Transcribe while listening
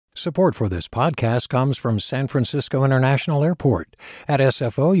Support for this podcast comes from San Francisco International Airport. At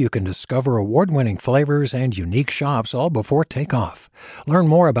SFO, you can discover award-winning flavors and unique shops all before takeoff. Learn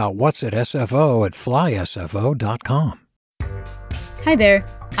more about what's at SFO at flysfo.com. Hi there,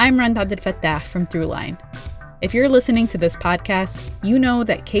 I'm Rand Abdel Fattah from Throughline. If you're listening to this podcast, you know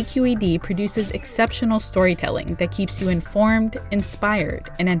that KQED produces exceptional storytelling that keeps you informed, inspired,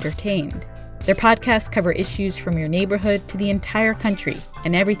 and entertained. Their podcasts cover issues from your neighborhood to the entire country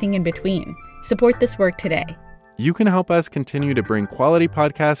and everything in between. Support this work today. You can help us continue to bring quality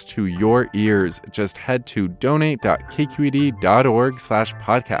podcasts to your ears. Just head to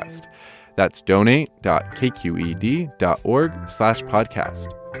donate.kqed.org/podcast. That's donate.kqed.org/podcast.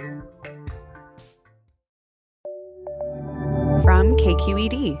 From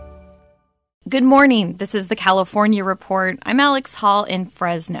KQED. Good morning. This is the California Report. I'm Alex Hall in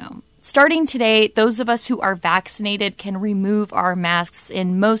Fresno. Starting today, those of us who are vaccinated can remove our masks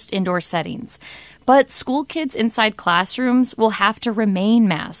in most indoor settings. But school kids inside classrooms will have to remain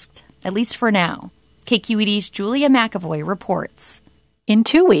masked, at least for now. KQED's Julia McAvoy reports. In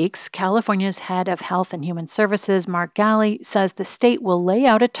 2 weeks, California's head of Health and Human Services, Mark Ghaly, says the state will lay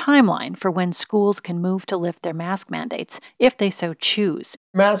out a timeline for when schools can move to lift their mask mandates, if they so choose.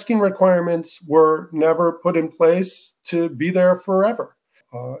 Masking requirements were never put in place to be there forever.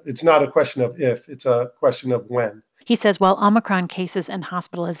 It's not a question of if, it's a question of when. He says while Omicron cases and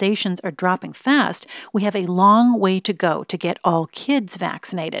hospitalizations are dropping fast, we have a long way to go to get all kids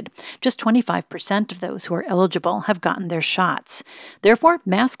vaccinated. Just 25% of those who are eligible have gotten their shots. Therefore,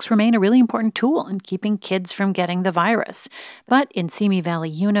 masks remain a really important tool in keeping kids from getting the virus. But in Simi Valley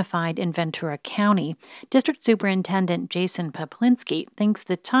Unified in Ventura County, District Superintendent Jason Paplinski thinks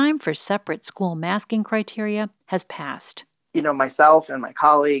the time for separate school masking criteria has passed. You know, myself and my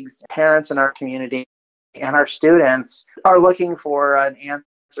colleagues, parents in our community, and our students are looking for an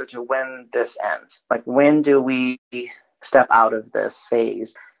answer to when this ends. Like, when do we step out of this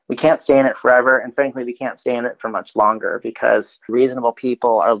phase? We can't stay in it forever, and frankly, we can't stay in it for much longer because reasonable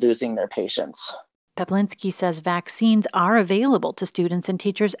people are losing their patience. Paplinski says vaccines are available to students and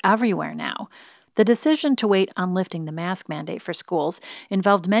teachers everywhere now. The decision to wait on lifting the mask mandate for schools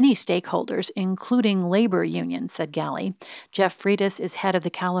involved many stakeholders, including labor unions, said Ghaly. Jeff Freitas is head of the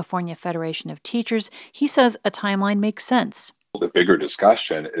California Federation of Teachers. He says a timeline makes sense. The bigger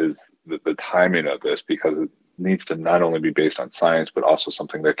discussion is the timing of this, because it needs to not only be based on science, but also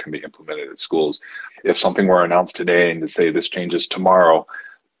something that can be implemented at schools. If something were announced today and to say this changes tomorrow,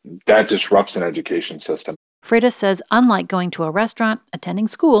 that disrupts an education system. Freitas says unlike going to a restaurant, attending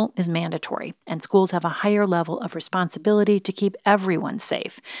school is mandatory, and schools have a higher level of responsibility to keep everyone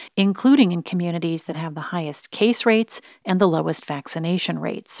safe, including in communities that have the highest case rates and the lowest vaccination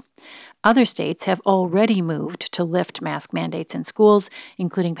rates. Other states have already moved to lift mask mandates in schools,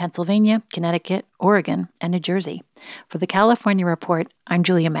 including Pennsylvania, Connecticut, Oregon, and New Jersey. For the California Report, I'm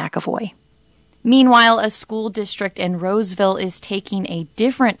Julia McAvoy. Meanwhile, a school district in Roseville is taking a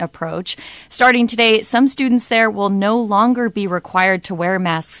different approach. Starting today, some students there will no longer be required to wear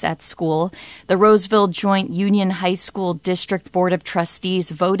masks at school. The Roseville Joint Union High School District Board of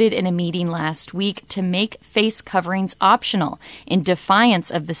Trustees voted in a meeting last week to make face coverings optional in defiance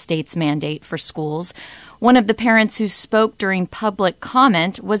of the state's mandate for schools. One of the parents who spoke during public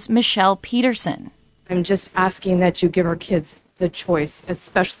comment was Michelle Peterson. I'm just asking that you give our kids the choice,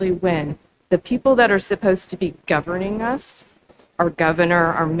 especially when the people that are supposed to be governing us, our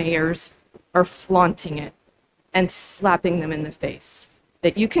governor, our mayors, are flaunting it and slapping them in the face.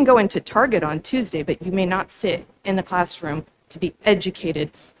 That you can go into Target on Tuesday, but you may not sit in the classroom to be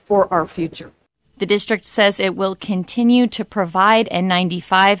educated for our future. The district says it will continue to provide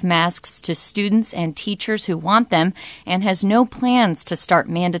N95 masks to students and teachers who want them and has no plans to start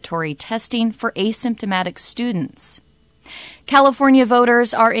mandatory testing for asymptomatic students. California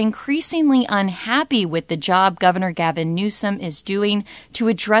voters are increasingly unhappy with the job Governor Gavin Newsom is doing to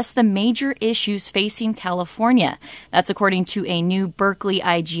address the major issues facing California. That's according to a new Berkeley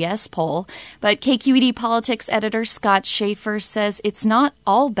IGS poll. But KQED politics editor Scott Schaefer says it's not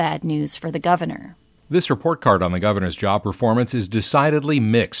all bad news for the governor. This report card on the governor's job performance is decidedly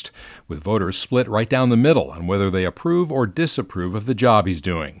mixed, with voters split right down the middle on whether they approve or disapprove of the job he's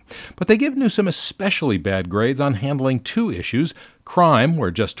doing. But they give Newsom especially bad grades on handling two issues: crime, where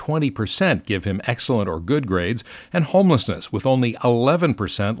just 20% give him excellent or good grades, and homelessness, with only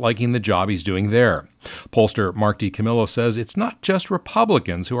 11% liking the job he's doing there. Pollster Mark DiCamillo says it's not just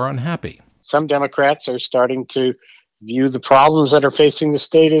Republicans who are unhappy. Some Democrats are starting to view the problems that are facing the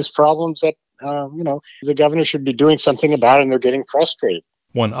state as problems that the governor should be doing something about, and they're getting frustrated.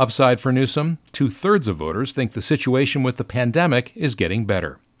 One upside for Newsom, 2/3 of voters think the situation with the pandemic is getting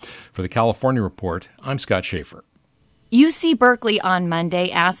better. For the California Report, I'm Scott Schaefer. UC Berkeley on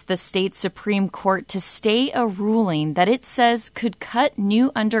Monday asked the state Supreme Court to stay a ruling that it says could cut new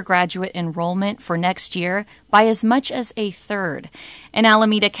undergraduate enrollment for next year by as much as a third. An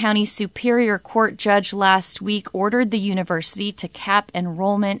Alameda County Superior Court judge last week ordered the university to cap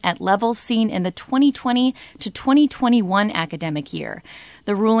enrollment at levels seen in the 2020 to 2021 academic year.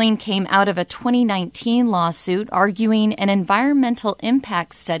 The ruling came out of a 2019 lawsuit arguing an environmental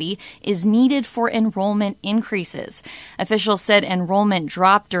impact study is needed for enrollment increases. Officials said enrollment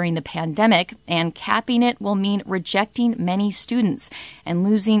dropped during the pandemic, and capping it will mean rejecting many students and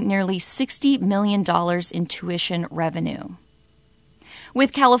losing nearly $60 million in tuition revenue.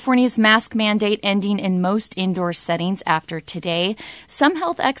 With California's mask mandate ending in most indoor settings after today, some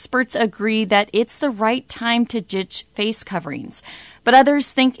health experts agree that it's the right time to ditch face coverings. But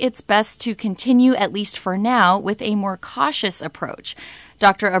others think it's best to continue, at least for now, with a more cautious approach.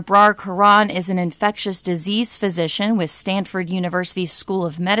 Dr. Abrar Karan is an infectious disease physician with Stanford University School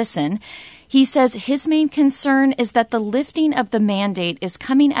of Medicine. He says his main concern is that the lifting of the mandate is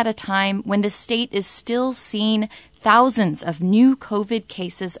coming at a time when the state is still seeing thousands of new COVID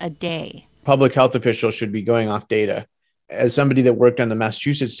cases a day. Public health officials should be going off data. As somebody that worked on the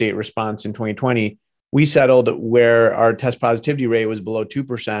Massachusetts state response in 2020, we settled where our test positivity rate was below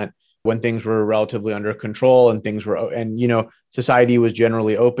 2% when things were relatively under control and society was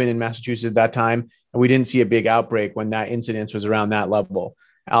generally open in Massachusetts at that time. And we didn't see a big outbreak when that incidence was around that level.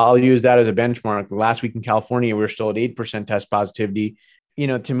 I'll use that as a benchmark. Last week in California, we were still at 8% test positivity.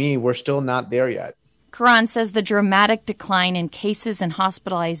 To me, we're still not there yet. Karan says the dramatic decline in cases and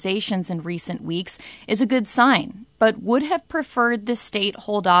hospitalizations in recent weeks is a good sign, but would have preferred the state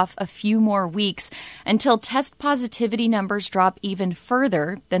hold off a few more weeks until test positivity numbers drop even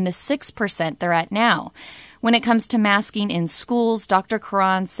further than the 6% they're at now. When it comes to masking in schools, Dr.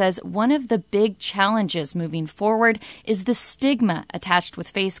 Karan says one of the big challenges moving forward is the stigma attached with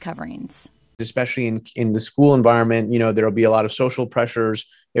face coverings. Especially in the school environment, there'll be a lot of social pressures.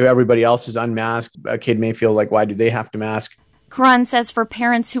 If everybody else is unmasked, a kid may feel like, why do they have to mask? Karan says for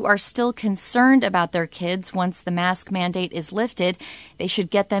parents who are still concerned about their kids once the mask mandate is lifted, they should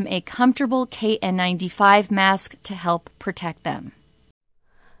get them a comfortable KN95 mask to help protect them.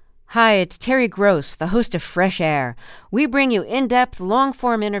 Hi, it's Terry Gross, the host of Fresh Air. We bring you in-depth,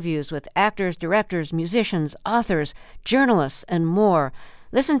 long-form interviews with actors, directors, musicians, authors, journalists, and more.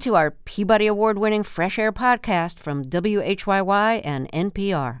 Listen to our Peabody Award-winning Fresh Air podcast from WHYY and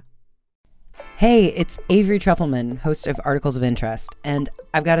NPR. Hey, it's Avery Trufelman, host of Articles of Interest. And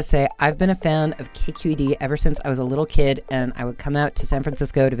I've got to say, I've been a fan of KQED ever since I was a little kid and I would come out to San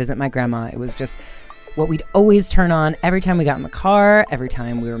Francisco to visit my grandma. It was just what we'd always turn on every time we got in the car, every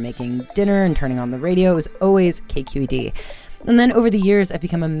time we were making dinner and turning on the radio. It was always KQED. And then over the years, I've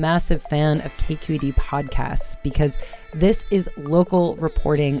become a massive fan of KQED podcasts because this is local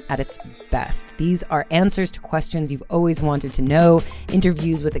reporting at its best. These are answers to questions you've always wanted to know,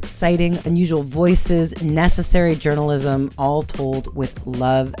 interviews with exciting, unusual voices, necessary journalism, all told with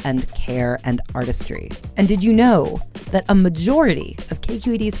love and care and artistry. And did you know that a majority of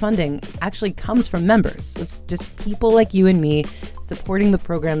KQED's funding actually comes from members? It's just people like you and me supporting the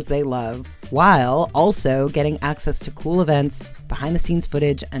programs they love, while also getting access to cool events, behind-the-scenes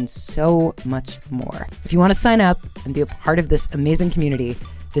footage, and so much more. If you want to sign up and be a part of this amazing community,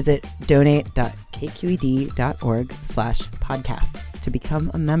 visit donate.kqed.org/podcasts to become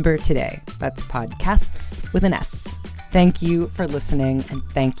a member today. That's podcasts with an S. Thank you for listening, and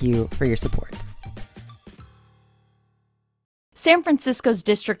thank you for your support. San Francisco's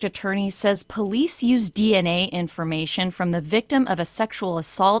district attorney says police use DNA information from the victim of a sexual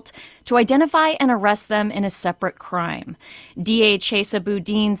assault to identify and arrest them in a separate crime. DA Chesa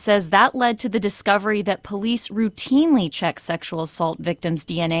Boudin says that led to the discovery that police routinely check sexual assault victims'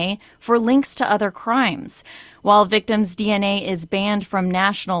 DNA for links to other crimes. While victims' DNA is banned from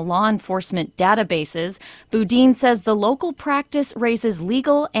national law enforcement databases, Boudin says the local practice raises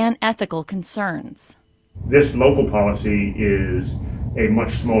legal and ethical concerns. This local policy is a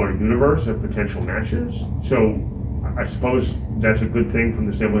much smaller universe of potential matches. So I suppose that's a good thing from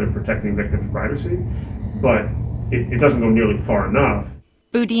the standpoint of protecting victims' privacy, but it doesn't go nearly far enough.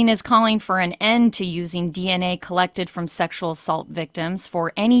 Boudin is calling for an end to using DNA collected from sexual assault victims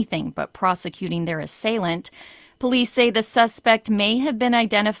for anything but prosecuting their assailant. Police say the suspect may have been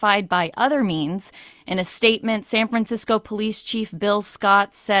identified by other means. In a statement, San Francisco Police Chief Bill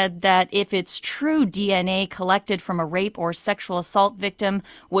Scott said that if it's true DNA collected from a rape or sexual assault victim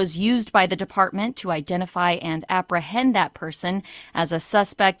was used by the department to identify and apprehend that person as a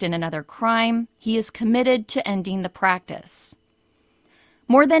suspect in another crime, he is committed to ending the practice.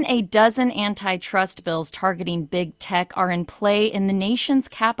 More than a dozen antitrust bills targeting big tech are in play in the nation's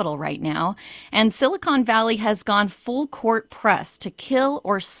capital right now, and Silicon Valley has gone full court press to kill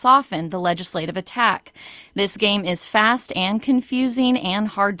or soften the legislative attack. This game is fast and confusing and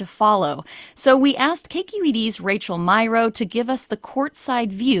hard to follow, so we asked KQED's Rachel Myrow to give us the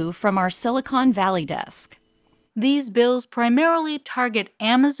courtside view from our Silicon Valley desk. These bills primarily target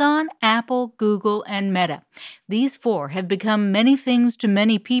Amazon, Apple, Google, and Meta. These four have become many things to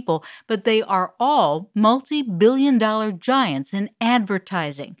many people, but they are all multi-billion-dollar giants in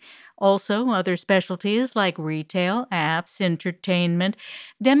advertising. Also, other specialties like retail, apps, entertainment.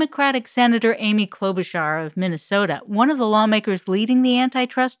 Democratic Senator Amy Klobuchar of Minnesota, one of the lawmakers leading the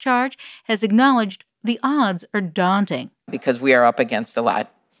antitrust charge, has acknowledged the odds are daunting. Because we are up against a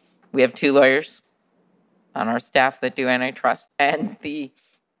lot. We have 2 lawyers on our staff that do antitrust, and the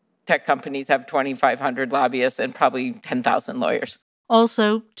tech companies have 2,500 lobbyists and probably 10,000 lawyers.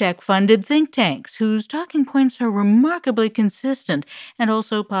 Also, tech-funded think tanks, whose talking points are remarkably consistent and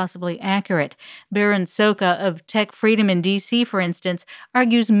also possibly accurate. Baron Soka of Tech Freedom in D.C., for instance,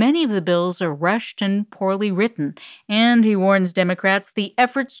 argues many of the bills are rushed and poorly written. And he warns Democrats the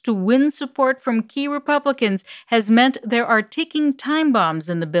efforts to win support from key Republicans has meant there are ticking time bombs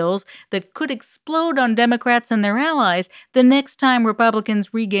in the bills that could explode on Democrats and their allies the next time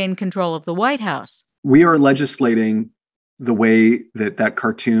Republicans regain control of the White House. We are legislating the way that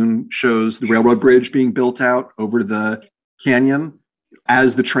cartoon shows the railroad bridge being built out over the canyon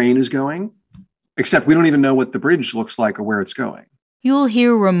as the train is going, except we don't even know what the bridge looks like or where it's going. You'll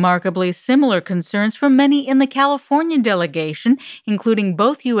hear remarkably similar concerns from many in the California delegation, including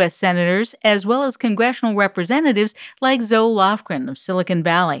both U.S. senators as well as congressional representatives like Zoe Lofgren of Silicon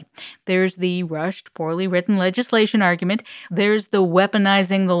Valley. There's the rushed, poorly written legislation argument. There's the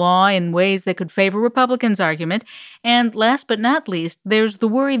weaponizing the law in ways that could favor Republicans argument. And last but not least, there's the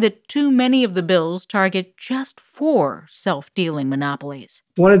worry that too many of the bills target just 4 self-dealing monopolies.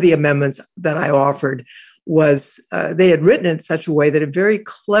 One of the amendments that I offered was they had written it in such a way that it very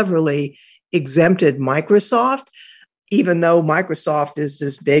cleverly exempted Microsoft, even though Microsoft is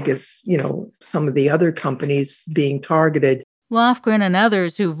as big as, some of the other companies being targeted. Lofgren and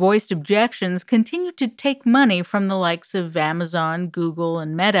others who voiced objections continue to take money from the likes of Amazon, Google,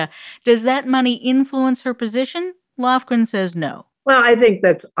 and Meta. Does that money influence her position? Lofgren says no. Well, I think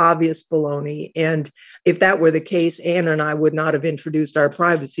that's obvious baloney. And if that were the case, Anna and I would not have introduced our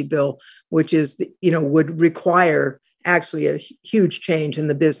privacy bill, which is, would require actually a huge change in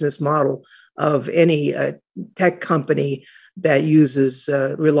the business model of any tech company that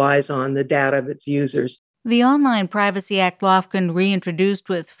relies on the data of its users. The Online Privacy Act Lofgren reintroduced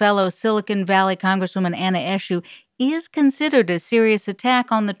with fellow Silicon Valley Congresswoman Anna Eshoo is considered a serious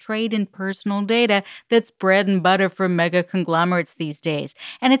attack on the trade in personal data that's bread and butter for mega conglomerates these days.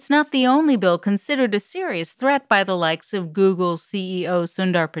 And it's not the only bill considered a serious threat by the likes of Google CEO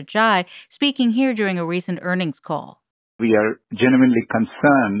Sundar Pichai, speaking here during a recent earnings call. We are genuinely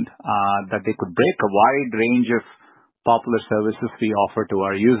concerned that they could break a wide range of popular services we offer to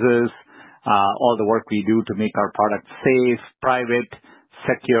our users, all the work we do to make our products safe, private,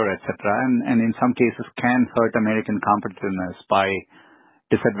 secure, etc., and in some cases can hurt American competitiveness by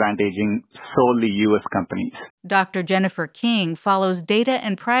disadvantaging solely U.S. companies. Dr. Jennifer King follows data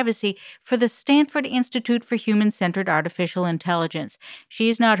and privacy for the Stanford Institute for Human-Centered Artificial Intelligence.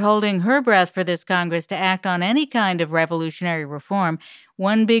 She's not holding her breath for this Congress to act on any kind of revolutionary reform.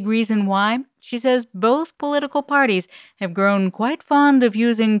 One big reason why? She says both political parties have grown quite fond of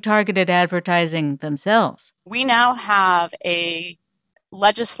using targeted advertising themselves. We now have a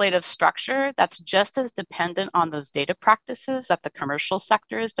legislative structure that's just as dependent on those data practices that the commercial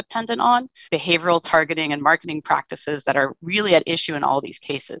sector is dependent on, behavioral targeting and marketing practices that are really at issue in all these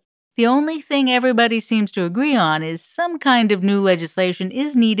cases. The only thing everybody seems to agree on is some kind of new legislation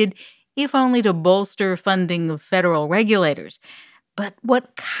is needed, if only to bolster funding of federal regulators. But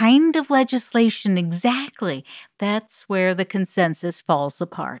what kind of legislation exactly? That's where the consensus falls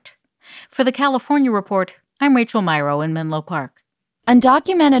apart. For the California Report, I'm Rachel Myrow in Menlo Park.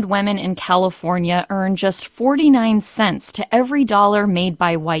 Undocumented women in California earn just 49 cents to every dollar made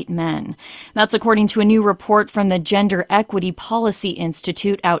by white men. That's according to a new report from the Gender Equity Policy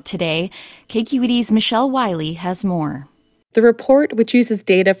Institute out today. KQED's Michelle Wiley has more. The report, which uses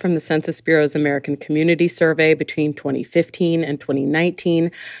data from the Census Bureau's American Community Survey between 2015 and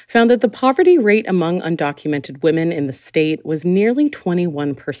 2019, found that the poverty rate among undocumented women in the state was nearly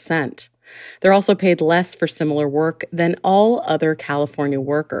 21%. They're also paid less for similar work than all other California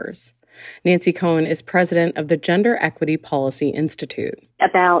workers. Nancy Cohen is president of the Gender Equity Policy Institute.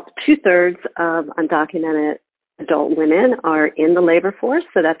 About 2/3 of undocumented adult women are in the labor force,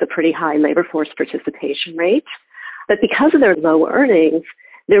 so that's a pretty high labor force participation rate. But because of their low earnings,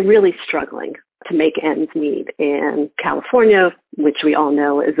 they're really struggling to make ends meet. And California, which we all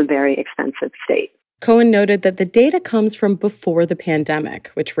know is a very expensive state. Cohen noted that the data comes from before the pandemic,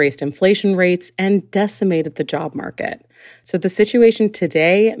 which raised inflation rates and decimated the job market. So the situation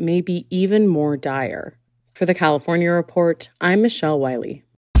today may be even more dire. For the California Report, I'm Michelle Wiley.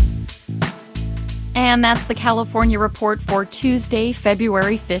 And that's the California Report for Tuesday,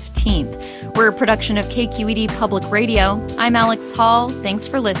 February 15th. We're a production of KQED Public Radio. I'm Alex Hall. Thanks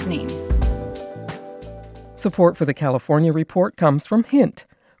for listening. Support for the California Report comes from Hint,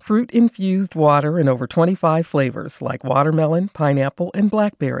 fruit-infused water in over 25 flavors like watermelon, pineapple, and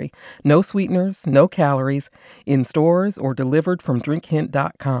blackberry. No sweeteners, no calories, in stores or delivered from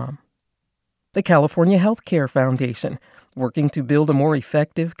drinkhint.com. The California Healthcare Foundation, working to build a more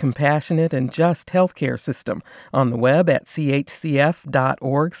effective, compassionate, and just healthcare system, on the web at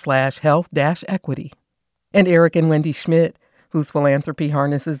chcf.org/health-equity. And Eric and Wendy Schmidt, whose philanthropy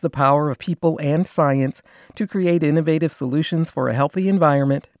harnesses the power of people and science to create innovative solutions for a healthy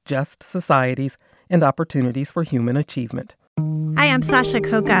environment, just societies, and opportunities for human achievement. Hi, I'm Sasha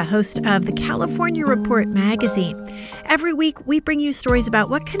Khokha, host of the California Report magazine. Every week, we bring you stories about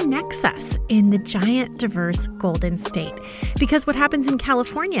what connects us in the giant, diverse Golden State. Because what happens in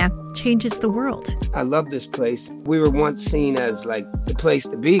California changes the world. I love this place. We were once seen as like the place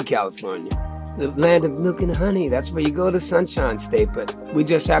to be, California. The land of milk and honey. That's where you go to Sunshine State, but we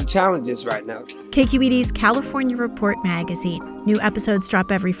just have challenges right now. KQED's California Report magazine. New episodes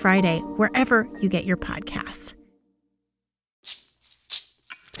drop every Friday, wherever you get your podcasts.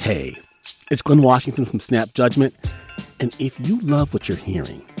 Hey, it's Glenn Washington from Snap Judgment. And if you love what you're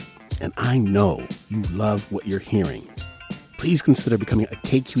hearing, and I know you love what you're hearing, please consider becoming a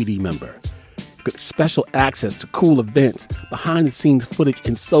KQED member. You get special access to cool events, behind-the-scenes footage,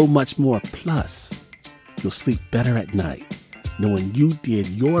 and so much more. Plus, you'll sleep better at night knowing you did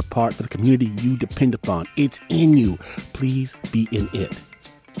your part for the community you depend upon. It's in you. Please be in it.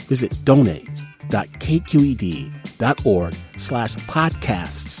 Visit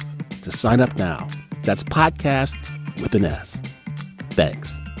donate.kqed.org/podcasts to sign up now. That's podcast with an S.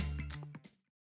 Thanks.